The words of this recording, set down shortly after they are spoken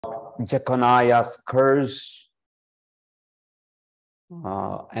Jeconiah's curse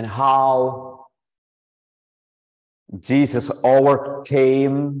and how Jesus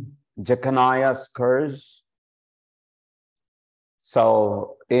overcame Jeconiah's curse.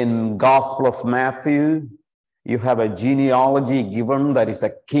 So in Gospel of Matthew, you have a genealogy given that is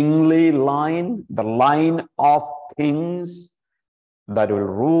a kingly line, the line of kings that will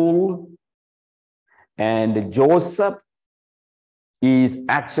rule. And Joseph is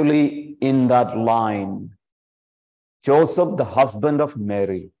actually in that line. Joseph, the husband of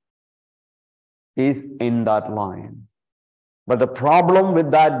Mary, is in that line. But the problem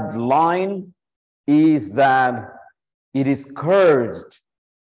with that line is that it is cursed.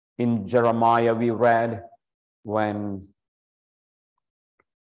 In Jeremiah, we read when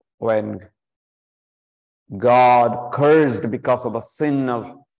God cursed because of the sin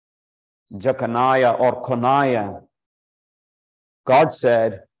of Jeconiah or Coniah, God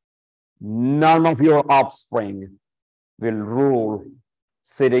said, none of your offspring will rule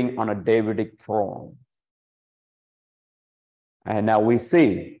sitting on a Davidic throne. And now we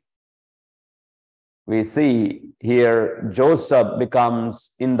see here Joseph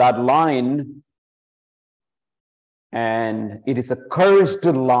becomes in that line, and it is a cursed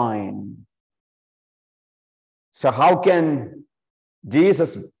line. So how can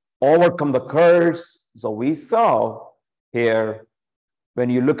Jesus overcome the curse? So we saw here, when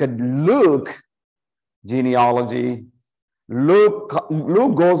you look at Luke genealogy,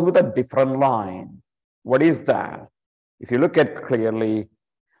 Luke goes with a different line. What is that? If you look at clearly,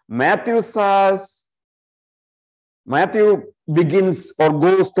 Matthew begins or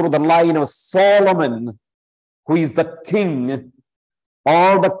goes through the line of Solomon, who is the king,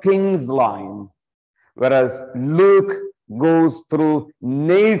 or the king's line, whereas Luke goes through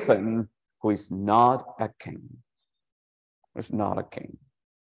Nathan, who is not a king. It's not a king.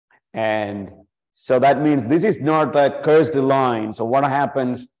 And so that means this is not a cursed line. So what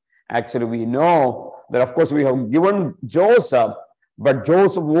happens? Actually, we know that, of course, we have given Joseph, but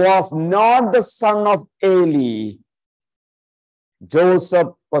Joseph was not the son of Eli. Joseph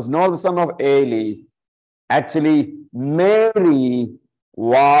was not the son of Eli. Actually, Mary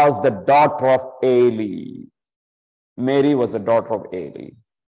was the daughter of Eli. Mary was the daughter of Eli.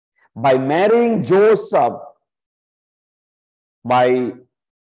 By marrying Joseph, by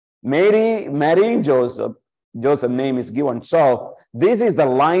Mary marrying Joseph, Joseph's name is given. So this is the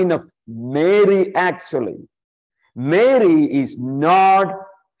line of Mary actually. Mary is not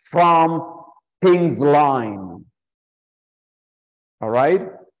from king's line. All right?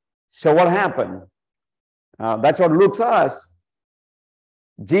 So what happened? That's what Luke says.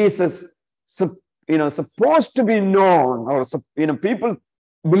 Jesus, supposed to be known, or people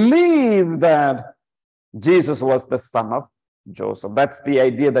believe that Jesus was the son of Joseph. That's the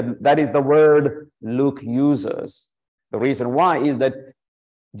idea, that is the word Luke uses. The reason why is that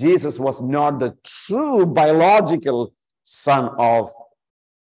Jesus was not the true biological son of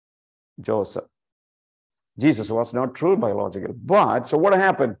Joseph. Jesus was not true biological. But, so what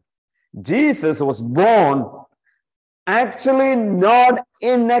happened? Jesus was born actually not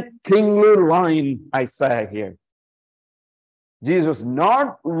in a kingly line, I say here. Jesus was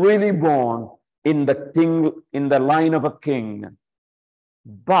not really born in the line of a king,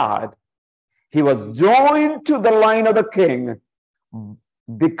 but he was joined to the line of the king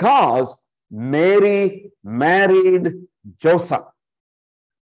because Mary married Joseph.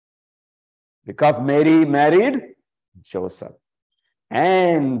 Because Mary married Joseph.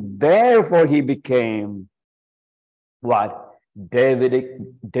 And therefore he became what? Davidic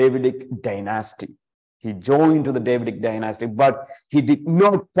dynasty. He joined to the Davidic dynasty, but he did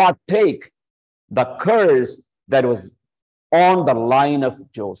not partake the curse that was on the line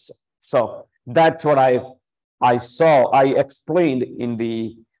of Joseph. So that's what I explained in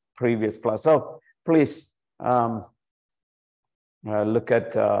the previous class. So please look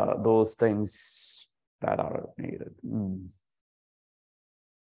at those things that are needed.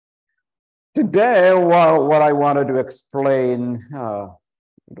 Today, what I wanted to explain, I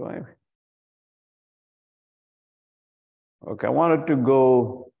wanted to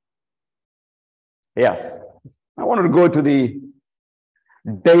go, I wanted to go to the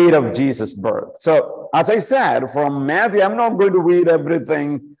date of Jesus' birth. So, as I said, from Matthew, I'm not going to read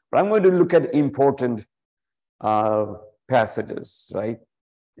everything, but I'm going to look at important passages, right?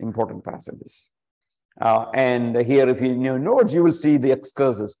 Important passages. And here, if you note, you will see the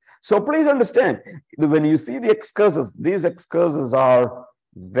excursus. So please understand, when you see the excursus, these excursus are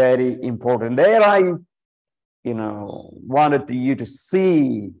very important. There I, wanted you to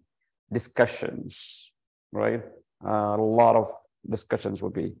see discussions, right? A lot of discussions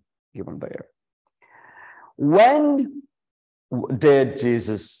would be given there. When did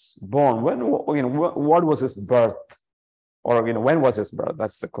Jesus born? When, what was his birth? Or, when was his birth?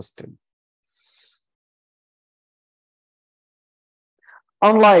 That's the question.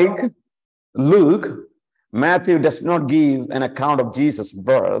 Unlike Luke, Matthew does not give an account of Jesus'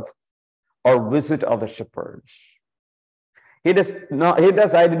 birth or visit of the shepherds. He does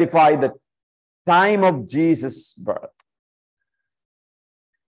identify the time of Jesus' birth,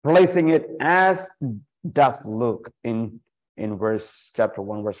 placing it as does Luke in chapter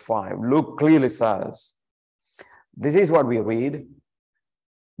 1, verse 5. Luke clearly says, this is what we read,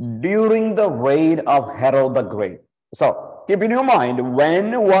 during the reign of Herod the Great. So keep in your mind,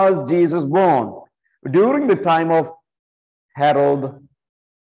 when was Jesus born? During the time of Herod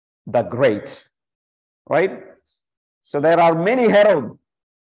the Great, right? So there are many Herod,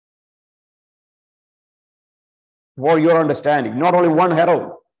 for your understanding. Not only one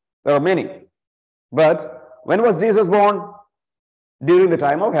Herod, there are many. But when was Jesus born? During the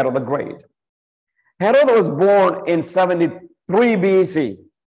time of Herod the Great. Herod was born in 73 BC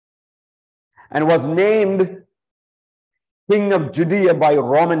and was named king of Judea by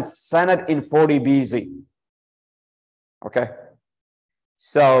Roman Senate in 40 BC. Okay.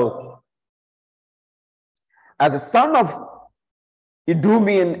 So, as a son of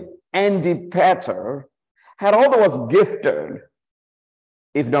Idumean Antipater, Herod was gifted,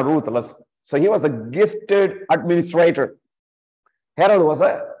 if not ruthless. So he was a gifted administrator. Herod was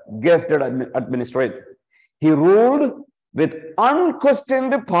a gifted administrator. He ruled with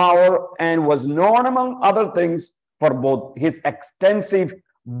unquestioned power and was known, among other things, for both his extensive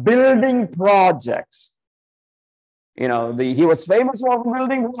building projects. He was famous for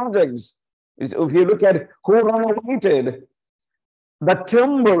building projects. If you look at who renovated the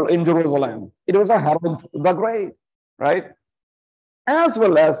temple in Jerusalem, it was a Herod the Great, right? As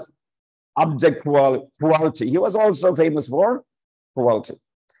well as abject cruelty. He was also famous for cruelty.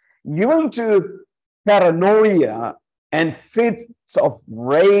 Given to paranoia and fits of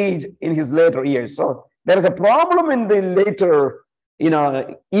rage in his later years. So there is a problem in the later,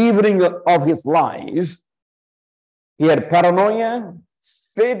 evening of his life. He had paranoia,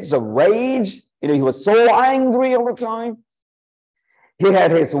 fits of rage. He was so angry all the time. He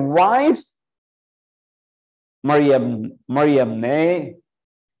had his wife, Mariamne,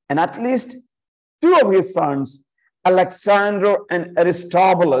 and at least two of his sons, Alexander and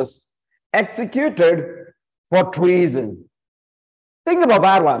Aristobulus, executed for treason. Think about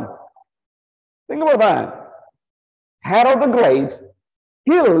that one. Think about that. Herod the Great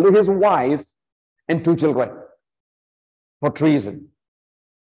killed his wife and two children for treason.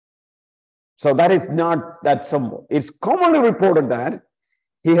 So that is not that simple. It's commonly reported that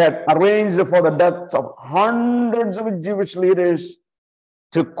he had arranged for the deaths of hundreds of Jewish leaders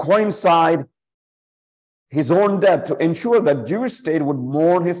to coincide his own death to ensure that Jewish state would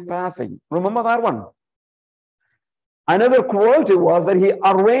mourn his passing. Remember that one. Another cruelty was that he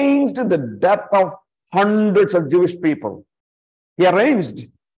arranged the death of hundreds of Jewish people. He arranged.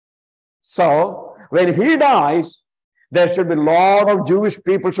 So when he dies, there should be a lot of Jewish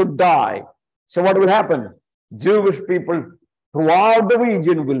people should die. So what will happen? Jewish people throughout the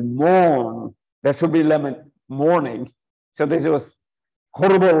region will mourn. There should be mourning. So this was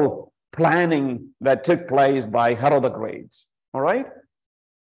horrible planning that took place by Herod the Great. All right?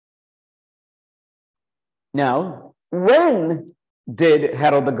 Now, when did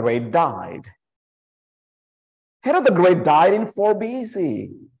Herod the Great die? Herod the Great died in 4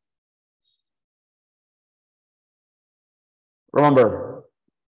 BC. Remember,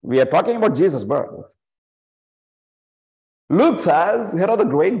 we are talking about Jesus' birth. Luke says Herod the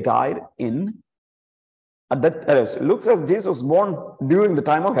Great died Luke says Jesus was born during the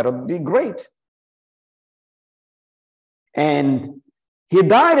time of Herod the Great. And he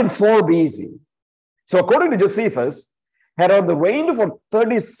died in 4 BC. So according to Josephus, Herod reigned for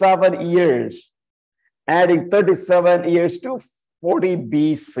 37 years, adding 37 years to 40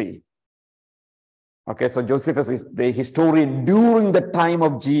 BC. Okay, so Josephus is the historian during the time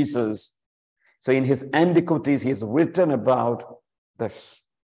of Jesus. So in his Antiquities, he's written about this.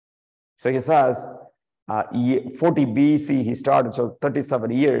 So he says, 40 BC he started, so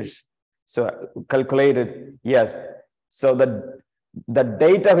 37 years. So calculated, yes. So the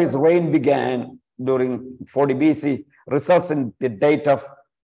date of his reign began during 40 BC, results in the date of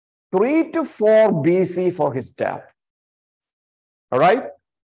 3 to 4 BC for his death. All right?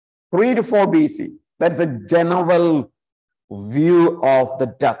 3 to 4 BC. That's the general view of the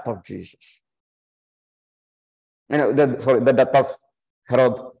death of Jesus. The death of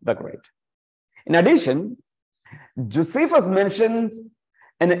Herod the Great. In addition, Josephus mentioned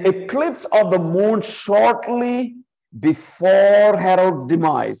an eclipse of the moon shortly before Herod's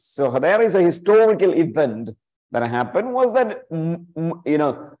demise. So there is a historical event that happened, was that,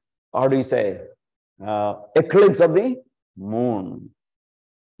 how do you say, eclipse of the moon.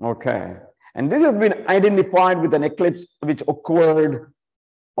 Okay. And this has been identified with an eclipse which occurred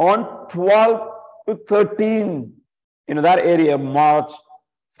on 12 to 13, that area, March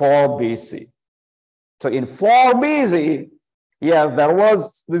 4 BC. So in 4 BC, yes,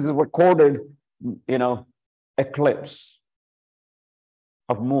 this is recorded, eclipse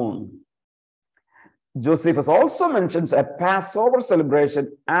of moon. Josephus also mentions a Passover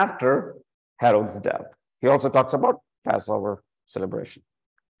celebration after Herod's death. He also talks about Passover celebration.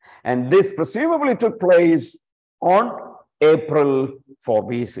 And this presumably took place on April 4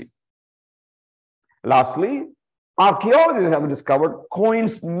 BC. Lastly, archaeologists have discovered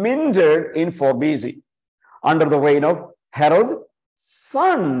coins minted in 4 BC under the reign of Herod's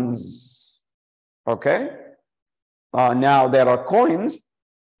sons. Okay? Now there are coins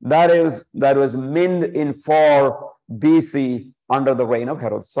that was minted in 4 BC under the reign of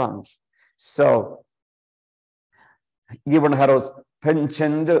Herod's sons. So, given Herod's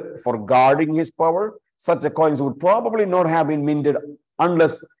penchant for guarding his power, such coins would probably not have been minted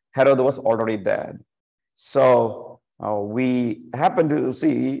unless Herod was already dead. So, we happen to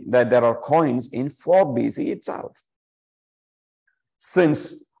see that there are coins in 4 BC itself.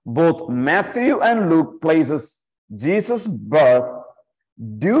 Since both Matthew and Luke places Jesus' birth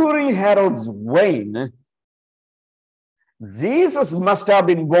during Herod's reign, Jesus must have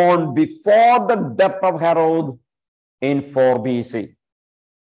been born before the death of Herod in 4 BC.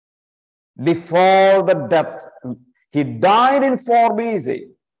 Before the death, he died in 4 BC.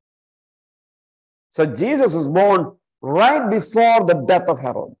 So Jesus was born right before the death of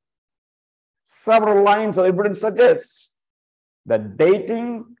Herod. Several lines of evidence suggest that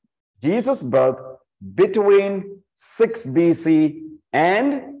dating Jesus' birth between 6 BC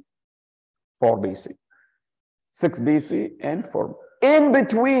and 4 BC. 6 BC and 4. In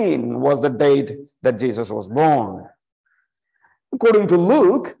between was the date that Jesus was born. According to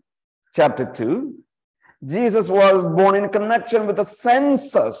Luke chapter 2, Jesus was born in connection with the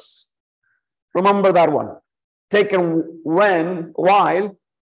census. Remember that one. Taken while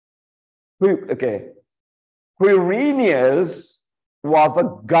Quirinius was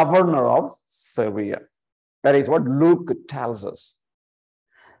a governor of Syria. That is what Luke tells us.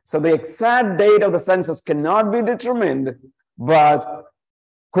 So the exact date of the census cannot be determined, but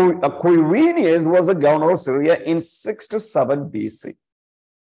Quirinius was a governor of Syria in 6 to 7 BC.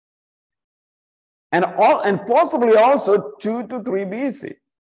 And possibly also 2 to 3 BC.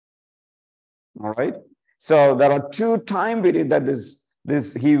 All right. So there are 2 time periods that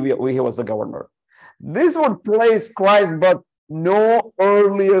he was the governor. This would place Christ's birth no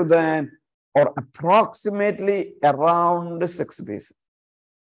earlier than or approximately around 6 BC.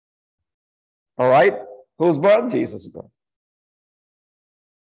 All right. Whose birth? Jesus' birth.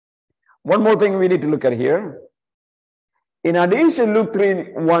 One more thing we need to look at here. In addition, Luke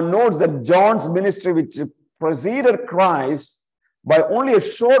 3:1 notes that John's ministry, which preceded Christ by only a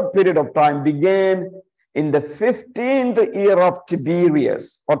short period of time, began in the 15th year of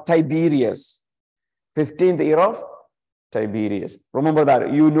Tiberius. 15th year of Tiberius. Remember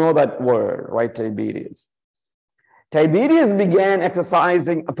that. You know that word, right? Tiberius. Tiberius began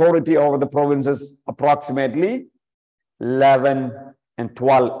exercising authority over the provinces approximately 11 and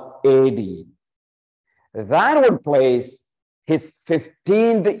 12 AD. That would place his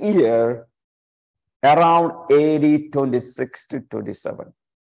 15th year around AD 26 to 27.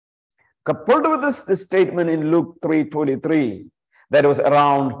 Coupled with this statement in Luke 3:23, that was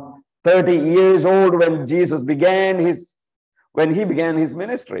around 30 years old when Jesus began his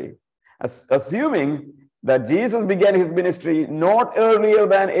ministry, assuming that Jesus began his ministry not earlier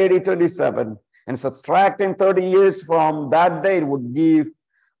than AD 27, and subtracting 30 years from that date would leave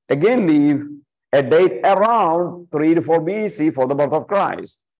a date around 3 to 4 BC for the birth of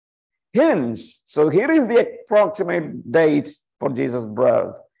Christ. Hence, so here is the approximate date for Jesus'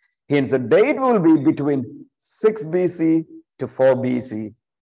 birth. Hence, the date will be between 6 BC to 4 BC.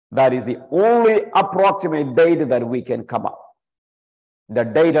 That is the only approximate date that we can come up. The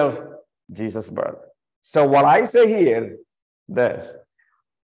date of Jesus' birth. So what I say here, that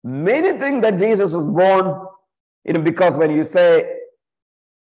many things that Jesus was born, because when you say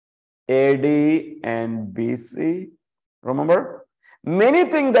AD and BC, remember? Many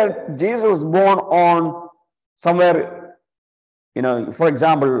things that Jesus was born on somewhere, for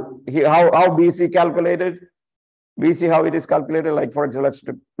example, how BC calculated? BC, how it is calculated? Like, for example, let's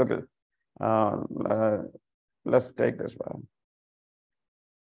look at, let's take this one.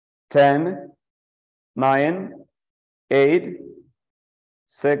 10, 9, 8,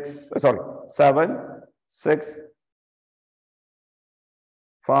 6, sorry, 7, 6,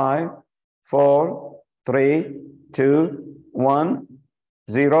 5, 4, 3, 2, 1,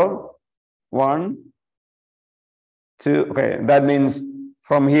 0, 1, 2. Okay, that means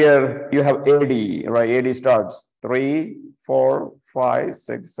from here you have AD, right? AD starts 3, 4, 5,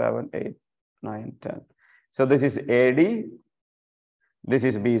 6, 7, 8, 9, 10. So this is AD, this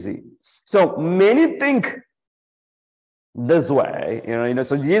is BC. So many think this way,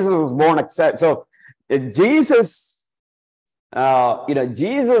 so Jesus was born, so Jesus,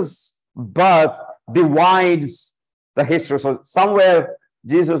 Jesus' birth divides the history. So somewhere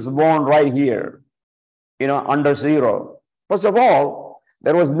Jesus was born right here, under 0. First of all,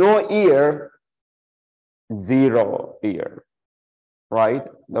 there was no year, 0 year, right?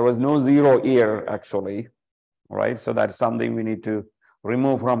 There was no 0 year actually, right? So that's something we need to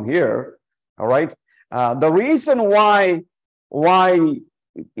remove from here, all right? The reason why,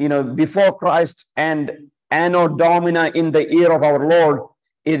 before Christ and Anno Domini in the year of our Lord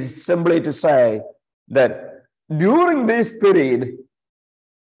is simply to say that during this period,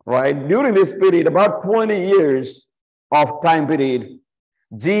 right? During this period, about 20 years of time period,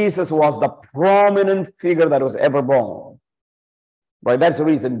 Jesus was the prominent figure that was ever born, right? That's the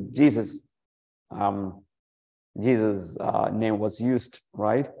reason Jesus' name was used,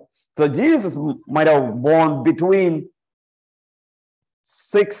 right? So Jesus might have born between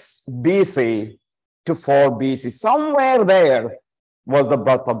 6 BC to 4 BC. Somewhere there was the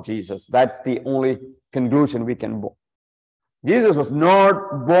birth of Jesus. That's the only conclusion we can draw. Jesus was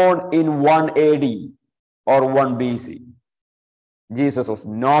not born in 1 AD or 1 BC. Jesus was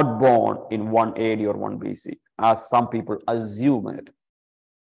not born in 1 AD or 1 BC, as some people assume it.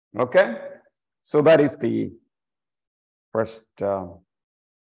 Okay? So that is the first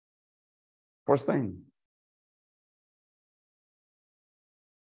thing.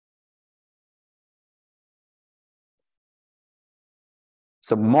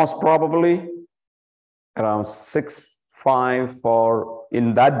 So most probably around 654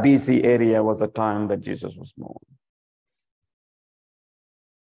 in that BC area was the time that Jesus was born.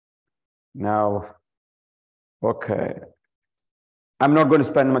 Now, okay. I'm not going to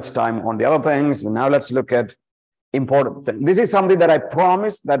spend much time on the other things. Now let's look at important things. This is something that I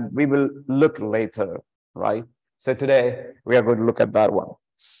promised that we will look later, right? So today we are going to look at that one.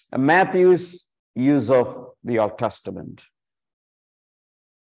 Matthew's use of the Old Testament.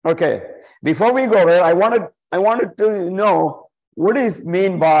 Okay, before we go there, I wanted to know what is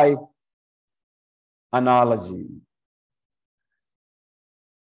meant by analogy.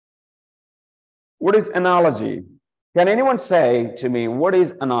 What is analogy? Can anyone say to me, what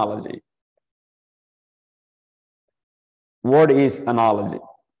is analogy? What is analogy?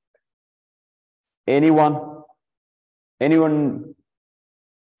 Anyone? Anyone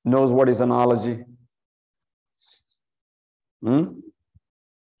knows what is analogy?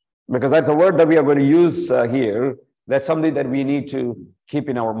 Because that's a word that we are going to use here. That's something that we need to keep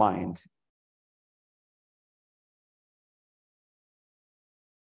in our mind.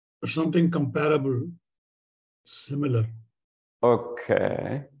 Something comparable, similar.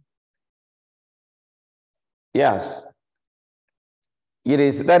 Okay. Yes. It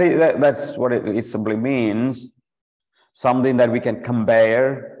is. That's what it simply means. Something that we can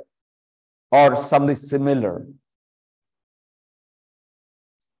compare or something similar.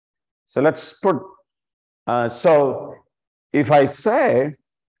 So let's put, so if I say,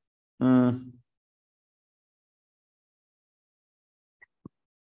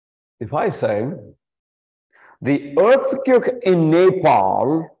 the earthquake in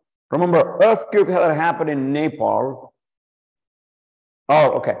Nepal, remember earthquake that happened in Nepal.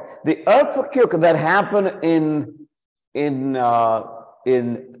 Oh, okay. The earthquake that happened in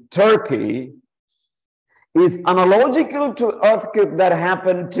Turkey is analogical to earthquake that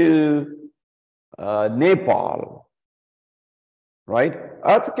happened to Nepal, right?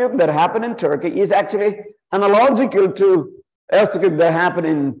 Earthquake that happened in Turkey is actually analogical to earthquake that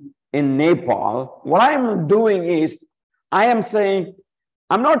happened in Nepal. What I'm doing is, I'm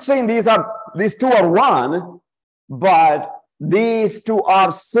not saying these two are one, but these two are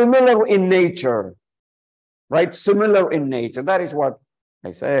similar in nature, right? Similar in nature. That is what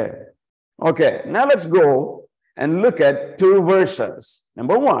I say. Okay, now let's go and look at 2 verses.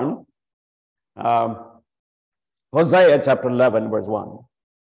 Number 1, Hosea chapter 11, verse 1.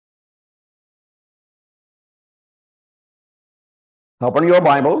 Open your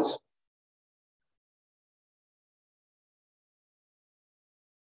Bibles.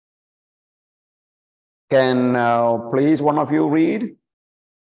 Can please one of you read?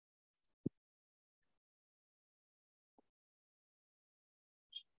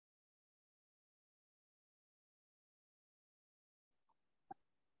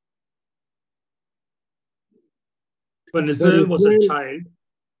 When Israel was a child,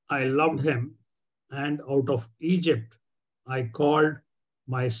 I loved him, and out of Egypt I called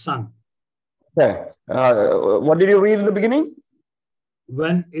my son. Okay. What did you read in the beginning?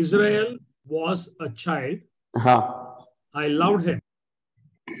 When Israel was a child, I loved him.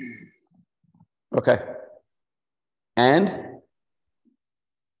 Okay. And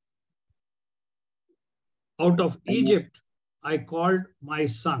out of Egypt I called my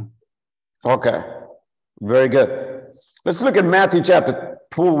son. Okay. Very good. Let's look at Matthew chapter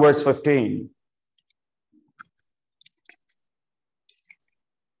 2, verse 15.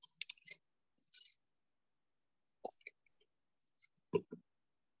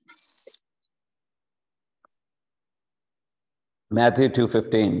 Matthew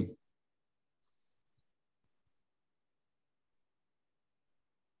 2:15.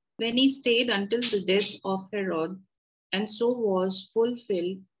 When he stayed until the death of Herod, and so was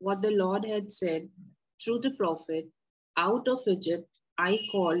fulfilled what the Lord had said through the prophet, out of Egypt I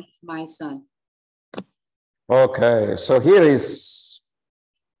called my son. Okay, so here is,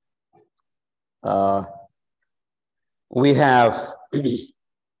 we have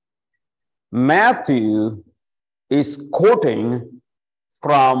Matthew is quoting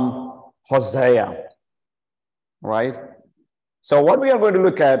from Hosea, right? So what we are going to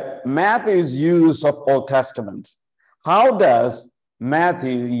look at, Matthew's use of Old Testament. How does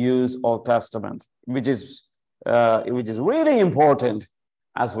Matthew use Old Testament? Which is really important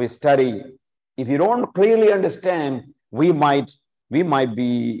as we study. If you don't clearly understand, we might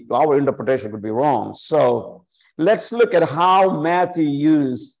be, our interpretation could be wrong. So let's look at how Matthew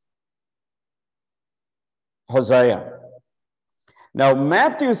used Hosea. Now,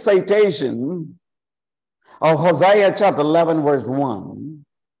 Matthew's citation of Hosea chapter 11, verse 1,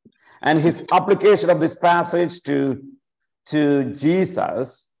 and his application of this passage to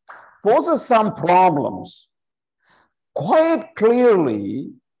Jesus poses some problems. Quite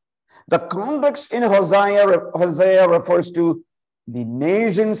clearly, the context in Hosea refers to the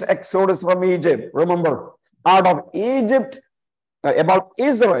nation's exodus from Egypt. Remember, out of Egypt, about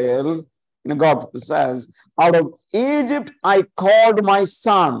Israel, God says, out of Egypt I called my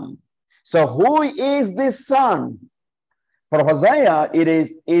son. So who is this son? For Hosea, it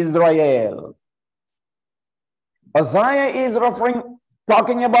is Israel. Hosea is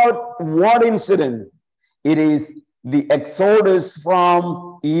talking about what incident? It is the exodus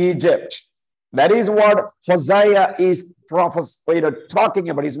from Egypt. That is what Hosea is talking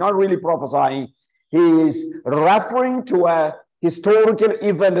about. He's not really prophesying. He is referring to a historical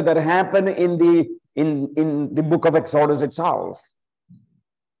event that happened in the book of Exodus itself.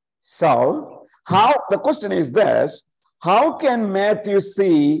 So, the question is this: how can Matthew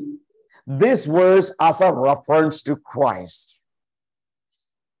see this verse as a reference to Christ?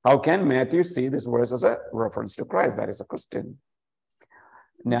 How can Matthew see this verse as a reference to Christ? That is a question.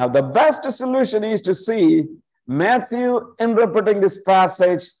 Now, the best solution is to see Matthew interpreting this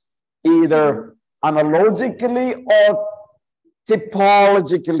passage either analogically or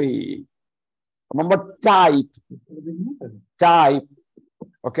typologically. Remember, type,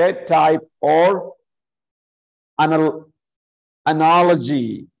 okay, type or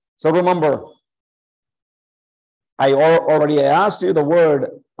analogy. So remember, I already asked you the word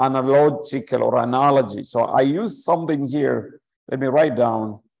analogical or analogy. So I use something here. Let me write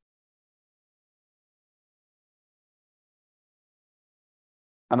down.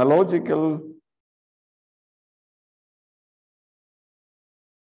 Analogical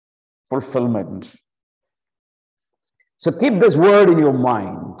fulfillment. So keep this word in your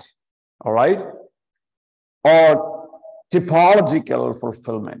mind, all right? Or typological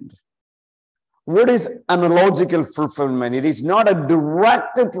fulfillment. What is analogical fulfillment? It is not a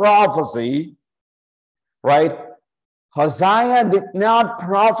direct prophecy, right? Hosea did not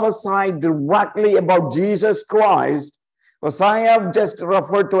prophesy directly about Jesus Christ. Hosea just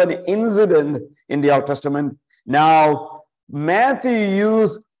referred to an incident in the Old Testament. Now, Matthew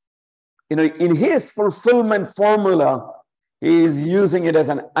used, in his fulfillment formula, he is using it as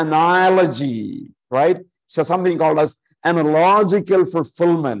an analogy, right? So something called as analogical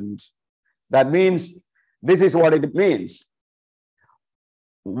fulfillment. That means, this is what it means.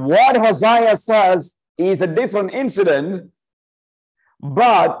 What Hosea says is a different incident,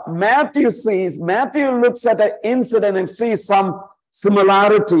 but Matthew looks at an incident and sees some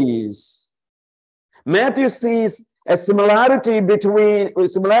similarities. Matthew sees a similarity in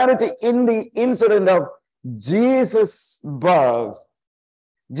the incident of Jesus' birth,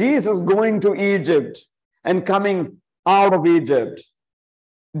 Jesus going to Egypt and coming out of Egypt,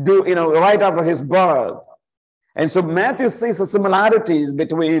 right after his birth. And so Matthew sees the similarities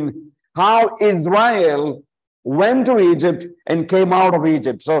between how Israel went to Egypt and came out of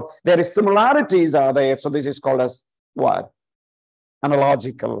Egypt. So there is similarities are there. So this is called as what?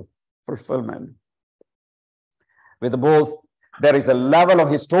 Analogical fulfillment. With both, there is a level of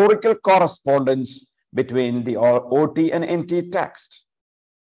historical correspondence between the OT and NT text.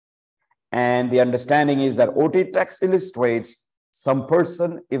 And the understanding is that OT text illustrates some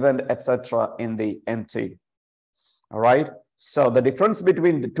person, event, etc. in the NT. All right. So the difference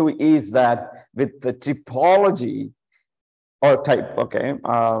between the two is that with the typology or type, okay,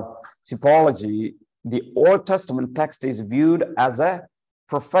 typology, the Old Testament text is viewed as a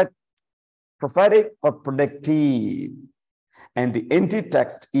prophetic or predictive, and the NT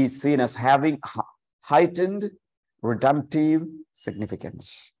text is seen as having heightened redemptive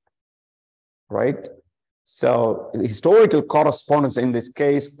significance. Right? So the historical correspondence in this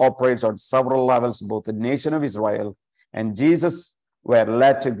case operates on several levels. Both the nation of Israel and Jesus were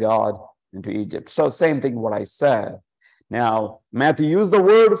led to God into Egypt. So same thing what I said. Now, Matthew used the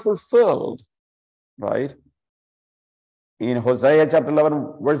word fulfilled, right? In Hosea chapter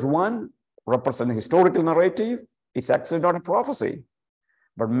 11, verse 1, represents historical narrative. It's actually not a prophecy.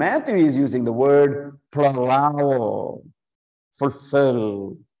 But Matthew is using the word plurao,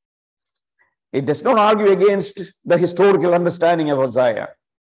 fulfilled. It does not argue against the historical understanding of Hosea,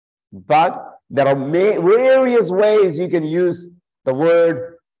 but there are various ways you can use the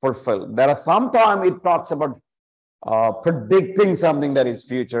word fulfilled. There are sometimes it talks about predicting something that is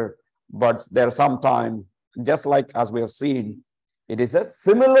future, but there are sometimes, just like as we have seen, it is a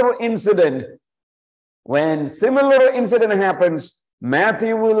similar incident. When similar incident happens,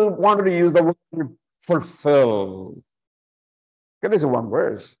 Matthew will want to use the word fulfill. Okay, this is one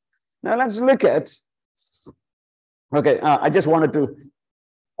verse. Now let's look at, okay, I just wanted to,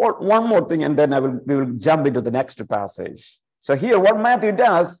 or one more thing, and then we will jump into the next passage. So here, what Matthew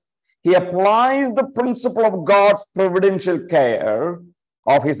does, he applies the principle of God's providential care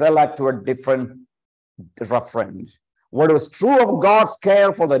of his elect to a different reference. What was true of God's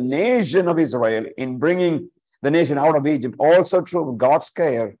care for the nation of Israel in bringing the nation out of Egypt, also true of God's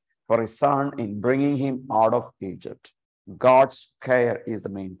care for his son in bringing him out of Egypt. God's care is the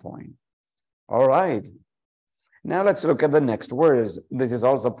main point. All right. Now let's look at the next verse. This is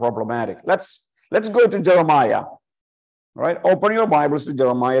also problematic. Let's go to Jeremiah. All right. Open your Bibles to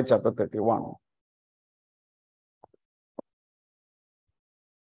Jeremiah chapter 31.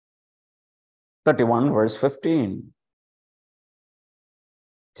 Verse 15.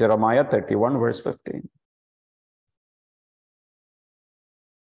 Jeremiah 31, verse 15.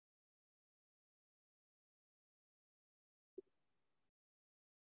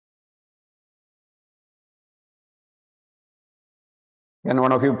 Can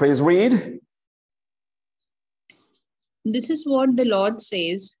one of you please read? This is what the Lord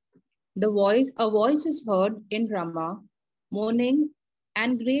says. A voice is heard in Ramah, mourning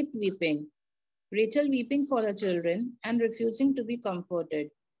and great weeping. Rachel weeping for her children and refusing to be comforted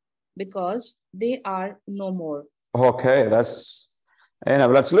because they are no more. Okay, let's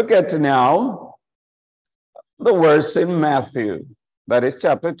look at now the verse in Matthew. That is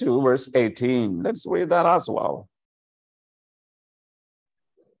chapter 2, verse 18. Let's read that as well.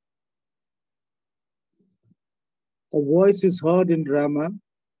 A voice is heard in Ramah,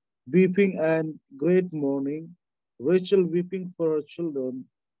 weeping and great mourning, Rachel weeping for her children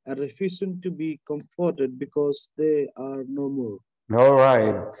and refusing to be comforted because they are no more. All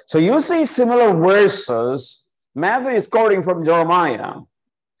right. So you see similar verses. Matthew is quoting from Jeremiah.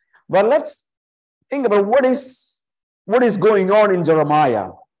 But let's think about what is going on in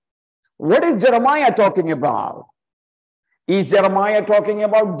Jeremiah. What is Jeremiah talking about? Is Jeremiah talking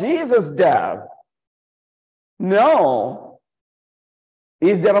about Jesus' death? No.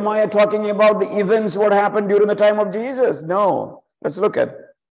 Is Jeremiah talking about the events what happened during the time of Jesus? No. Let's look at,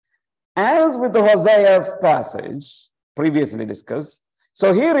 as with the Hosea's passage previously discussed.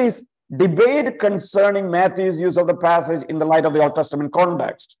 So here is debate concerning Matthew's use of the passage in the light of the Old Testament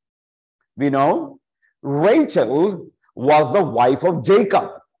context. We know Rachel was the wife of Jacob.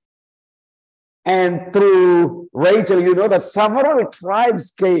 And through Rachel, you know that several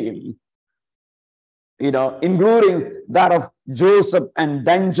tribes came, including that of Joseph and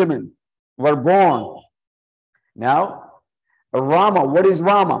Benjamin were born. Now, Ramah, what is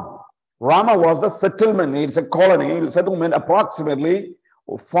Ramah? Ramah was the settlement. It's a colony, settlement approximately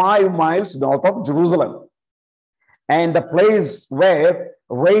 5 miles north of Jerusalem. And the place where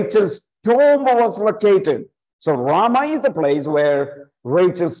Rachel's tomb was located. So Ramah is the place where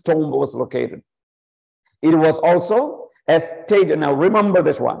Rachel's tomb was located. It was also a stage. Now remember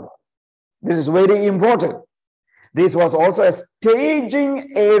this one. This is very important. This was also a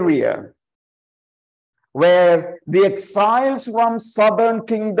staging area where the exiles from southern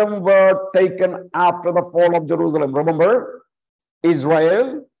kingdom were taken after the fall of Jerusalem. Remember,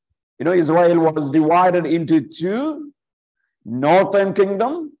 Israel, Israel was divided into two, northern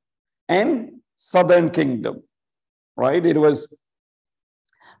kingdom and southern kingdom, right? It was,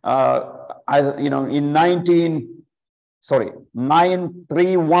 in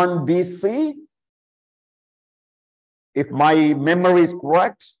 931 BC, if my memory is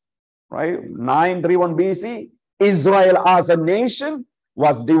correct, right? 931 BC, Israel as a nation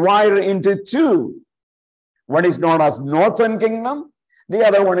was divided into two. One is known as Northern Kingdom. The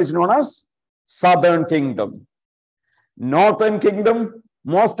other one is known as Southern Kingdom. Northern Kingdom,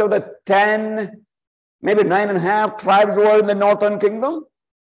 most of the 10, maybe 9.5 tribes were in the Northern Kingdom,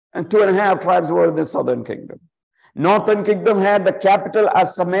 and 2.5 tribes were in the Southern Kingdom. Northern Kingdom had the capital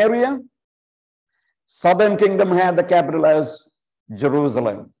as Samaria. Southern Kingdom had the capital as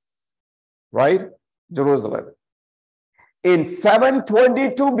Jerusalem, right? Jerusalem. In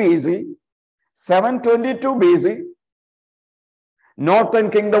 722 BC, Northern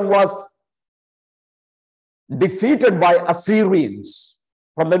Kingdom was defeated by Assyrians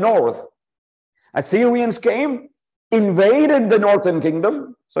from the north. Assyrians came, invaded the Northern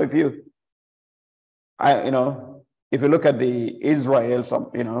Kingdom. So if you look at the Israel,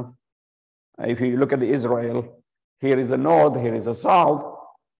 if you look at the Israel, here is the north, here is the south.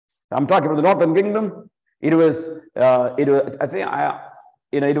 I'm talking about the Northern Kingdom. It was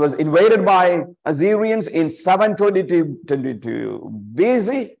invaded by Assyrians in 722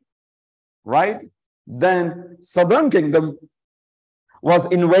 BC, right? Then Southern Kingdom was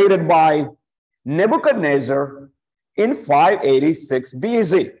invaded by Nebuchadnezzar in 586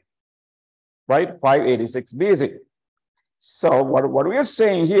 BC, right? 586 BC. So what we are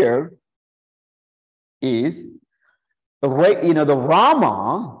saying here is, the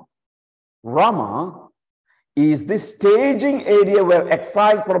Rama is the staging area where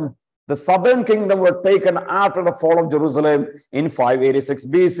exiles from the southern kingdom were taken after the fall of Jerusalem in 586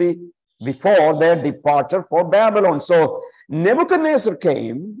 BC, before their departure for Babylon. So Nebuchadnezzar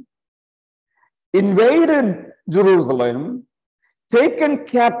came, invaded Jerusalem, taken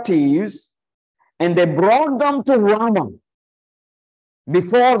captives, and they brought them to Ramah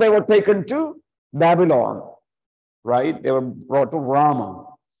before they were taken to Babylon, right? They were brought to Ramah.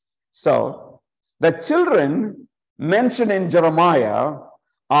 So the children mentioned in Jeremiah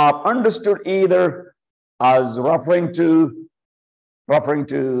are understood either as referring to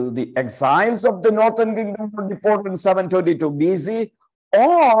the exiles of the northern kingdom who were deported in 722 BC,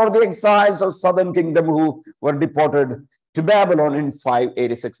 or the exiles of southern kingdom who were deported to Babylon in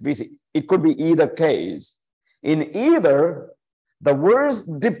 586 BC. It could be either case. In either, the verse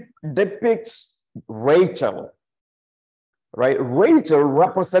depicts Rachel, right? Rachel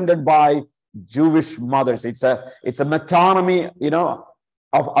represented by Jewish mothers. It's a metonymy,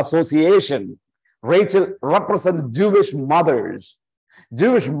 of association. Rachel represents Jewish mothers.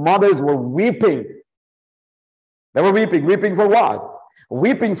 Jewish mothers were weeping. They were weeping. Weeping for what?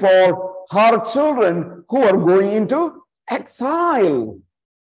 Weeping for her children who are going into exile.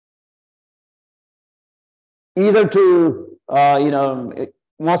 Either to,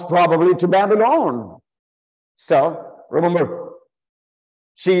 most probably to Babylon. So, remember,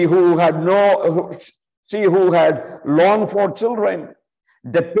 she who had longed for children,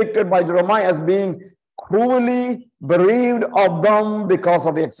 depicted by Jeremiah as being cruelly bereaved of them because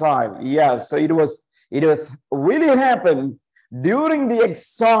of the exile. Yes, so it was really happened during the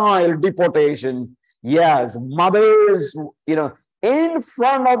exile deportation. Yes, mothers, in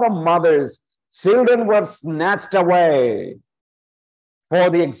front of the mothers, children were snatched away for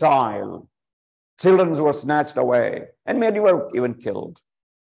the exile. Children were snatched away, and many were even killed.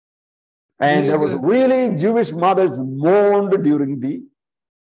 And there was really Jewish mothers mourned during the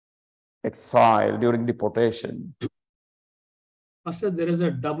exile, during deportation. Pastor, there is a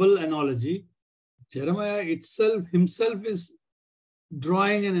double analogy. Jeremiah himself is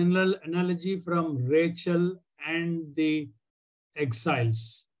drawing an analogy from Rachel and the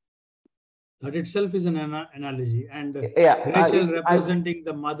exiles. That itself is an analogy. And Rachel representing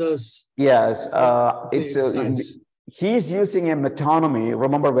the mothers. Yes, he's using a metonymy.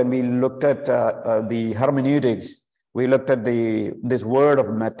 Remember when we looked at the hermeneutics, we looked at this word of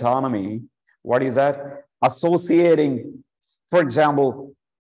metonymy. What is that? Associating, for example,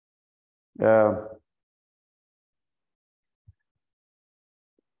 for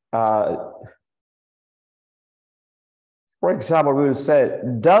example, we will say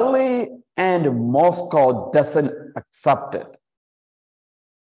Delhi and Moscow doesn't accept it.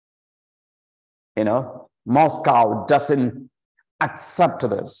 Moscow doesn't accept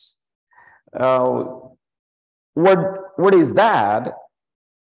this. what is that?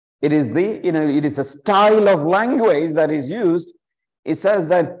 It is it is a style of language that is used. It says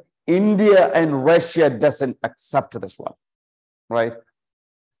that India and Russia doesn't accept this one, right?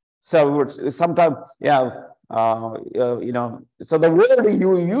 So sometimes, so the word,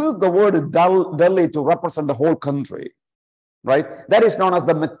 you use the word Delhi to represent the whole country, right? That is known as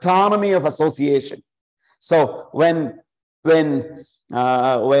the metonymy of association. So when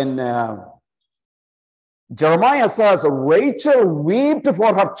Jeremiah says Rachel wept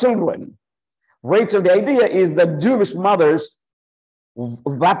for her children, Rachel, the idea is that Jewish mothers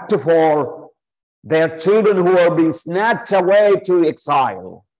wept for their children who are being snatched away to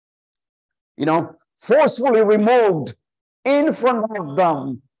exile, forcefully removed in front of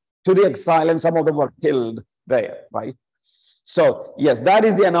them to the exile, and some of them were killed there, right? So yes, that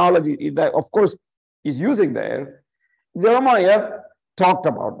is the analogy that, of course, is using there. Jeremiah talked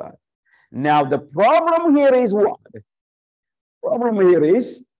about that. Now, the problem here is what? Problem here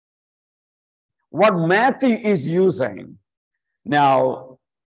is what Matthew is using. Now,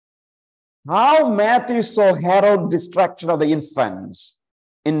 how Matthew saw Herod's destruction of the infants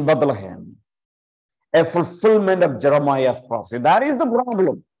in Bethlehem, a fulfillment of Jeremiah's prophecy. That is the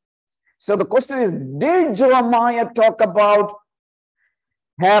problem. So the question is, did Jeremiah talk about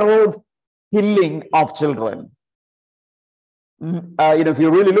Herod's killing of children? If you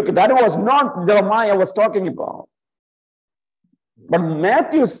really look at that, it was not Jeremiah was talking about. But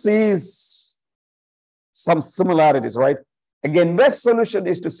Matthew sees some similarities, right? Again, best solution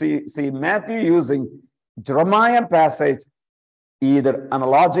is to see Matthew using Jeremiah passage either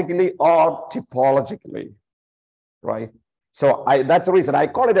analogically or typologically, right? So that's the reason I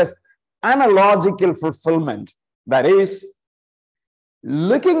call it as analogical fulfillment. That is,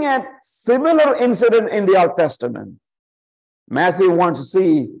 looking at similar incident in the Old Testament, Matthew wants to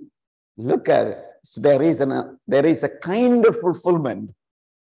see, look at it. So there is a kind of fulfillment,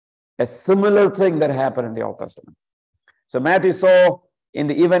 a similar thing that happened in the Old Testament. So Matthew saw in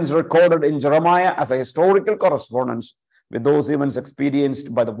the events recorded in Jeremiah as a historical correspondence with those events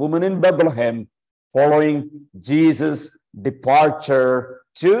experienced by the woman in Bethlehem following Jesus' departure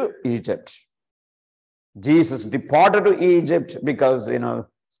to Egypt. Jesus departed to Egypt because,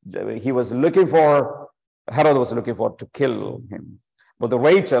 he was looking for, Herod was looking for to kill him. But the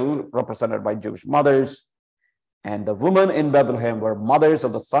Rachel, represented by Jewish mothers, and the woman in Bethlehem were mothers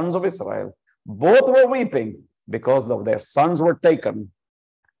of the sons of Israel. Both were weeping because of their sons were taken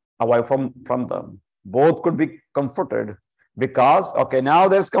away from them. Both could be comforted because, now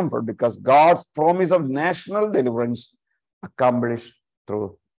there's comfort because God's promise of national deliverance accomplished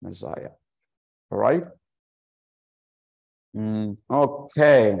through Messiah. All right?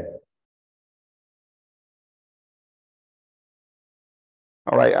 Okay.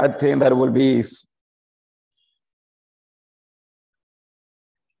 All right, I think that will be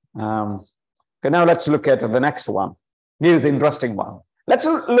okay, now let's look at the next one. This is an interesting one. Let's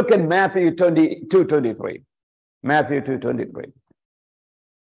look at Matthew 22:23. Matthew 2:23.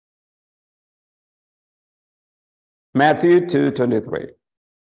 Matthew 2:23.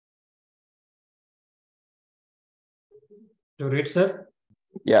 To read, sir?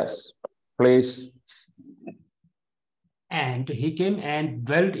 Yes, please. And he came and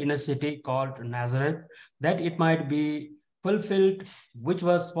dwelt in a city called Nazareth, that it might be fulfilled, which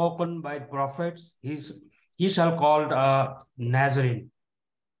was spoken by the prophets. He shall called a Nazarene.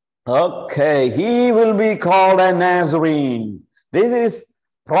 Okay, he will be called a Nazarene. This is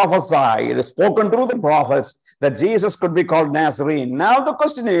prophesied, it is spoken through the prophets that Jesus could be called Nazarene. Now the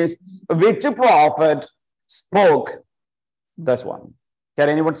question is, which prophet spoke this one? Can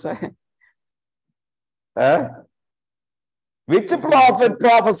anyone say? Which prophet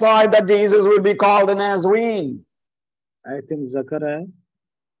prophesied that Jesus will be called a Nazarene? I think Zechariah.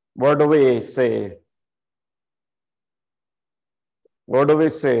 What do we say? What do we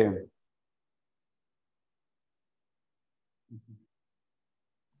say?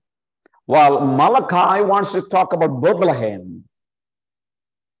 Well, Malachi wants to talk about Bethlehem,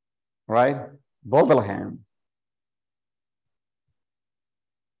 right? Bethlehem.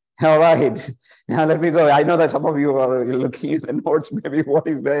 All right. Now let me go. I know that some of you are looking at the notes, maybe what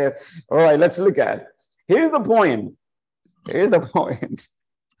is there. All right, let's look at it. Here's the point. Here's the point.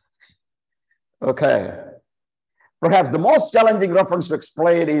 Okay. Perhaps the most challenging reference to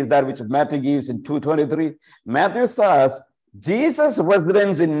explain is that which Matthew gives in 2:23. Matthew says, Jesus'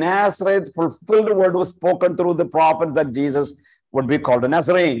 residence in Nazareth fulfilled the word was spoken through the prophets that Jesus would be called a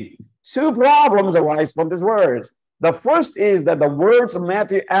Nazarene. Two problems arise from this word. The first is that the words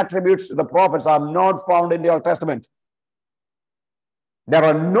Matthew attributes to the prophets are not found in the Old Testament. There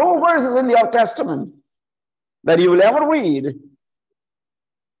are no verses in the Old Testament that you will ever read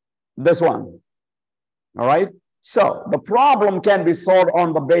this one. All right. So the problem can be solved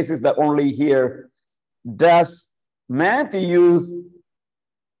on the basis that only here does Matthew use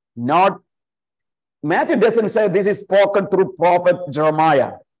not, Matthew doesn't say this is spoken through prophet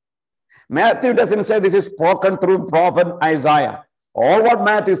Jeremiah. Matthew doesn't say this is spoken through prophet Isaiah. All what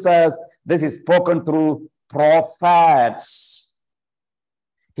Matthew says, this is spoken through prophets.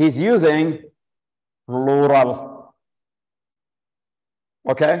 He's using plural.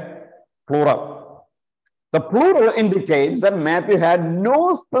 Okay? Plural. The plural indicates that Matthew had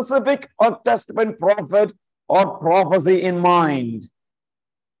no specific Old Testament prophet or prophecy in mind.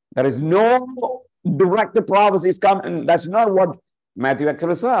 There is no direct prophecies coming. That's not what Matthew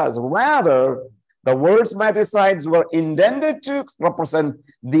actually says. Rather, the words Matthew cites were intended to represent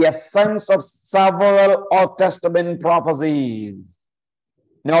the essence of several Old Testament prophecies.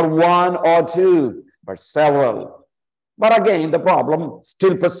 Not one or two, but several. But again, the problem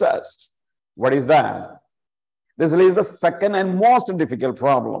still persists. What is that? This leaves the second and most difficult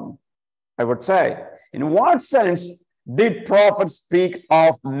problem, I would say. In what sense did prophets speak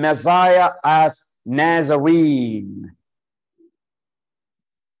of Messiah as Nazarene?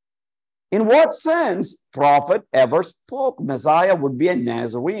 In what sense prophet ever spoke Messiah would be a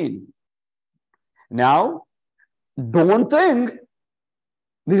Nazarene? Now, don't think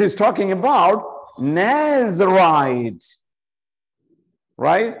this is talking about Nazarite,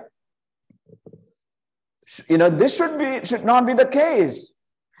 right? You know, this should not be the case,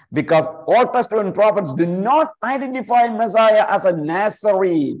 because Old Testament prophets do not identify Messiah as a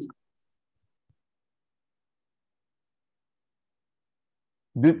Nazarene.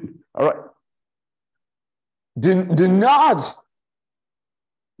 All right. Do not.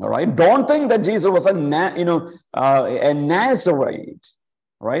 All right. Don't think that Jesus was a Nazarite.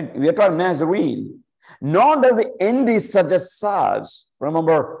 Right. We are called Nazarene. Nor does the ND suggest such.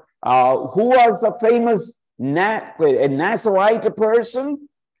 Remember, who was a famous a Nazarite person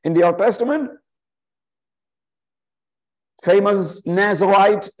in the Old Testament? Famous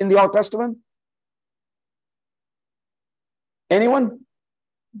Nazarite in the Old Testament? Anyone?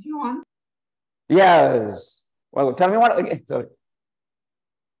 John. Yes. Well, tell me what again. Sorry.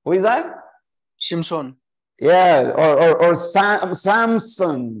 Who is that? Shimson. Yeah, or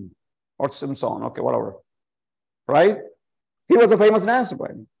Samson or Simpson. Okay, whatever. Right? He was a famous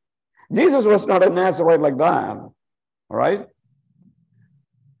Nazarite. Jesus was not a Nazarite like that. All right?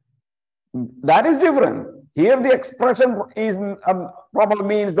 That is different. Here the expression is probably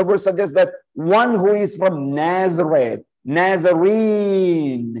means the word suggests that one who is from Nazareth.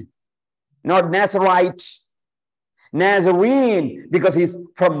 Nazarene, not Nazarite. Nazarene, because he's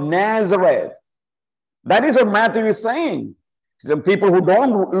from Nazareth. That is what Matthew is saying. Some people who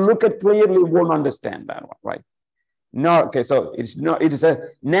don't look at clearly won't understand that one, right? No, okay, so it is a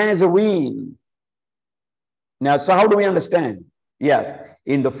Nazarene. Now, so how do we understand? Yes,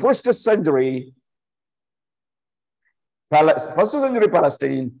 in the first century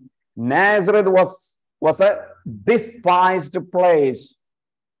Palestine, Nazareth was a despised place.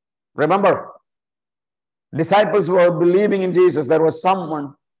 Remember, disciples were believing in Jesus. There was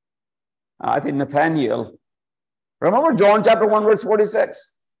someone, I think Nathaniel. Remember John chapter 1 verse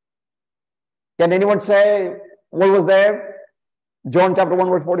 46? Can anyone say what was there? John chapter 1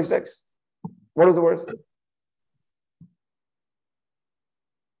 verse 46. What was the verse?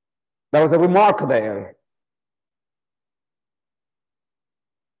 There was a remark there.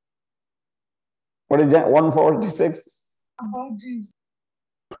 What is that? 146? About Jesus.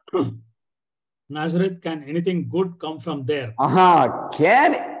 Nazareth, can anything good come from there?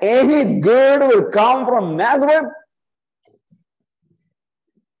 Can any good will come from Nazareth?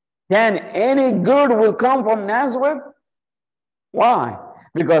 Can any good will come from Nazareth? Why?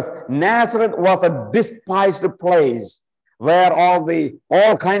 Because Nazareth was a despised place where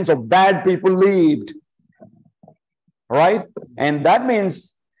all kinds of bad people lived. Right? And that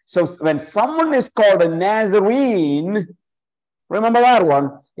means, so when someone is called a Nazarene, remember that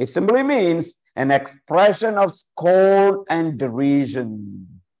one, it simply means an expression of scorn and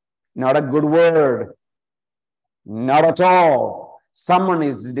derision. Not a good word. Not at all. Someone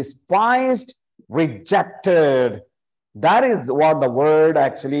is despised, rejected. That is what the word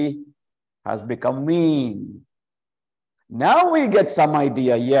actually has become mean. Now we get some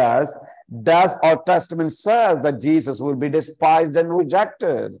idea, yes. Does Old Testament says that Jesus will be despised and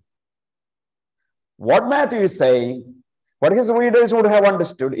rejected? What Matthew is saying, what his readers would have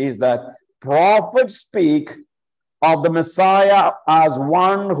understood is that prophets speak of the Messiah as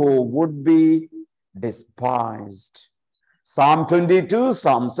one who would be despised. Psalm 22,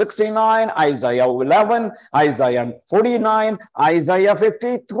 Psalm 69, Isaiah 11, Isaiah 49, Isaiah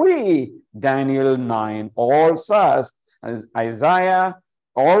 53, Daniel 9. All says, Isaiah,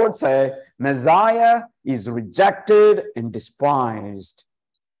 all would say, Messiah is rejected and despised.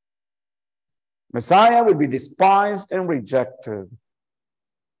 Messiah will be despised and rejected.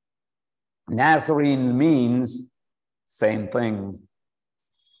 Nazarene means same thing.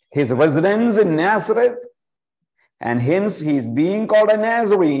 His residence in Nazareth, and hence he is being called a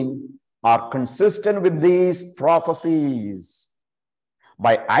Nazarene, are consistent with these prophecies.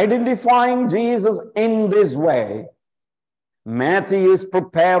 By identifying Jesus in this way, Matthew is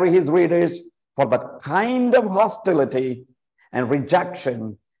preparing his readers for the kind of hostility and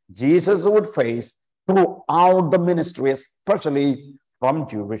rejection Jesus would face throughout the ministry, especially from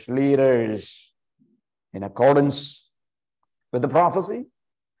Jewish leaders. In accordance with the prophecy,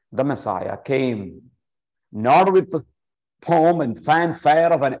 the Messiah came not with the pomp and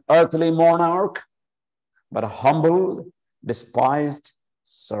fanfare of an earthly monarch, but a humble, despised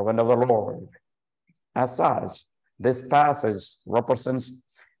servant of the Lord. As such, this passage represents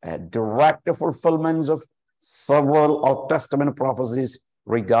a direct fulfillment of several Old Testament prophecies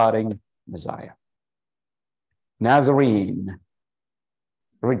regarding Messiah. Nazarene,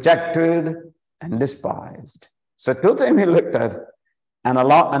 rejected and despised. So two things we looked at,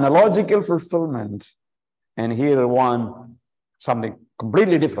 analogical fulfillment, and here something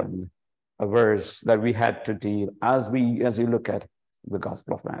completely different, a verse that we had to deal as you look at the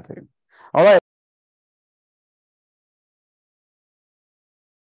Gospel of Matthew. All right.